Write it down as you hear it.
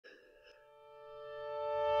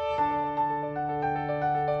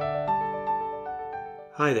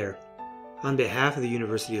Hi there. On behalf of the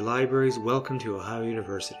University Libraries, welcome to Ohio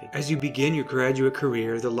University. As you begin your graduate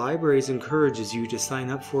career, the Libraries encourages you to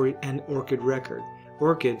sign up for an ORCiD record.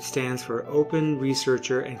 ORCiD stands for Open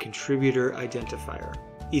Researcher and Contributor Identifier.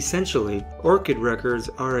 Essentially, ORCiD records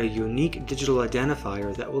are a unique digital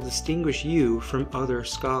identifier that will distinguish you from other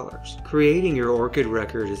scholars. Creating your ORCiD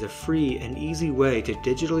record is a free and easy way to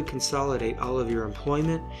digitally consolidate all of your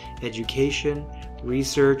employment, education,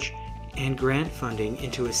 research, and grant funding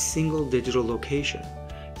into a single digital location.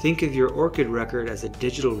 Think of your ORCiD record as a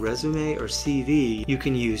digital resume or CV you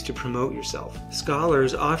can use to promote yourself.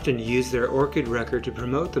 Scholars often use their ORCiD record to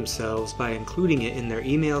promote themselves by including it in their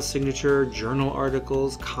email signature, journal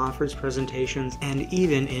articles, conference presentations, and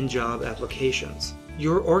even in job applications.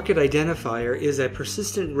 Your ORCiD identifier is a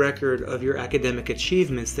persistent record of your academic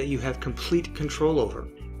achievements that you have complete control over.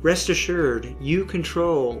 Rest assured, you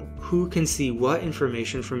control who can see what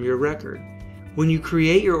information from your record. When you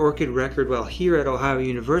create your ORCiD record while here at Ohio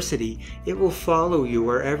University, it will follow you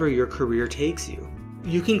wherever your career takes you.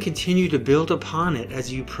 You can continue to build upon it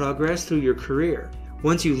as you progress through your career.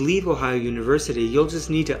 Once you leave Ohio University, you'll just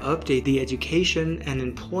need to update the education and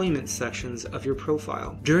employment sections of your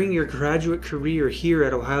profile. During your graduate career here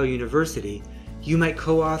at Ohio University, you might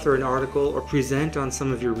co-author an article or present on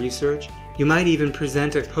some of your research. You might even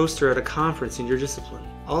present a poster at a conference in your discipline.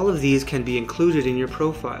 All of these can be included in your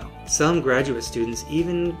profile. Some graduate students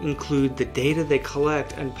even include the data they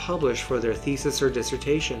collect and publish for their thesis or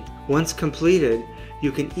dissertation. Once completed,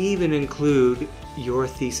 you can even include your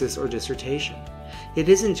thesis or dissertation. It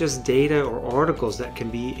isn't just data or articles that can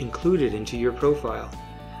be included into your profile.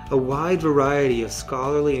 A wide variety of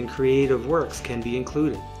scholarly and creative works can be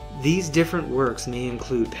included. These different works may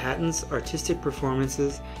include patents, artistic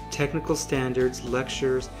performances, technical standards,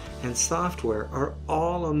 lectures, and software are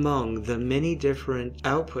all among the many different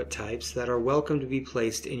output types that are welcome to be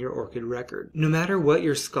placed in your ORCiD record. No matter what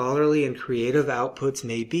your scholarly and creative outputs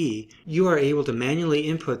may be, you are able to manually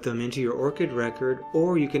input them into your ORCiD record,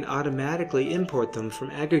 or you can automatically import them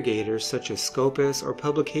from aggregators such as Scopus or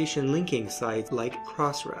publication linking sites like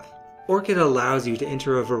Crossref. ORCiD allows you to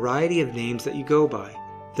enter a variety of names that you go by.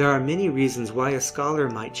 There are many reasons why a scholar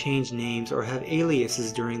might change names or have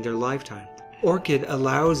aliases during their lifetime. ORCiD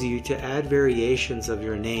allows you to add variations of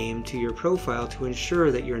your name to your profile to ensure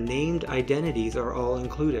that your named identities are all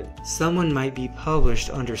included. Someone might be published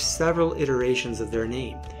under several iterations of their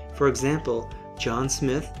name. For example, John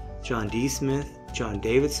Smith, John D. Smith, John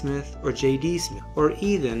David Smith, or J.D. Smith. Or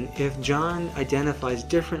even if John identifies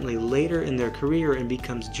differently later in their career and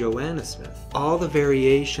becomes Joanna Smith. All the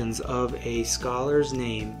variations of a scholar's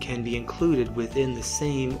name can be included within the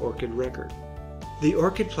same ORCiD record. The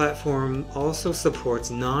ORCiD platform also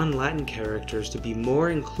supports non-Latin characters to be more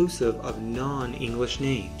inclusive of non-English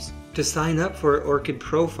names. To sign up for an ORCiD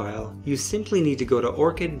profile, you simply need to go to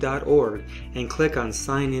orcid.org and click on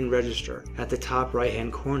Sign In Register at the top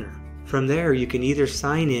right-hand corner. From there, you can either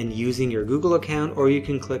sign in using your Google account or you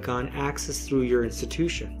can click on Access through your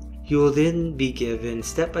institution. You will then be given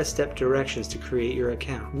step-by-step directions to create your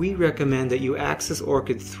account. We recommend that you access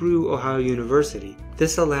ORCiD through Ohio University.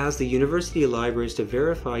 This allows the university libraries to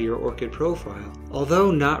verify your ORCiD profile.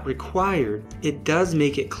 Although not required, it does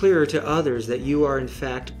make it clearer to others that you are in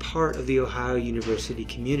fact part of the Ohio University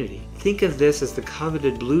community. Think of this as the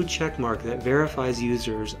coveted blue checkmark that verifies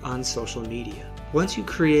users on social media. Once you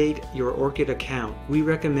create your ORCiD account, we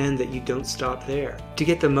recommend that you don't stop there. To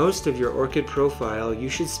get the most of your ORCiD profile, you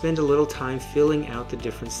should spend a little time filling out the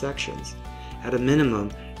different sections. At a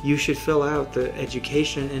minimum, you should fill out the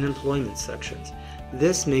education and employment sections.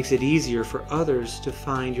 This makes it easier for others to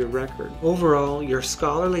find your record. Overall, your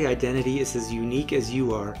scholarly identity is as unique as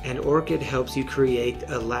you are, and ORCiD helps you create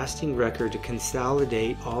a lasting record to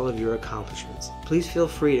consolidate all of your accomplishments. Please feel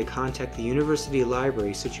free to contact the University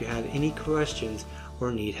Library should you have any questions or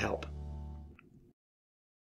need help.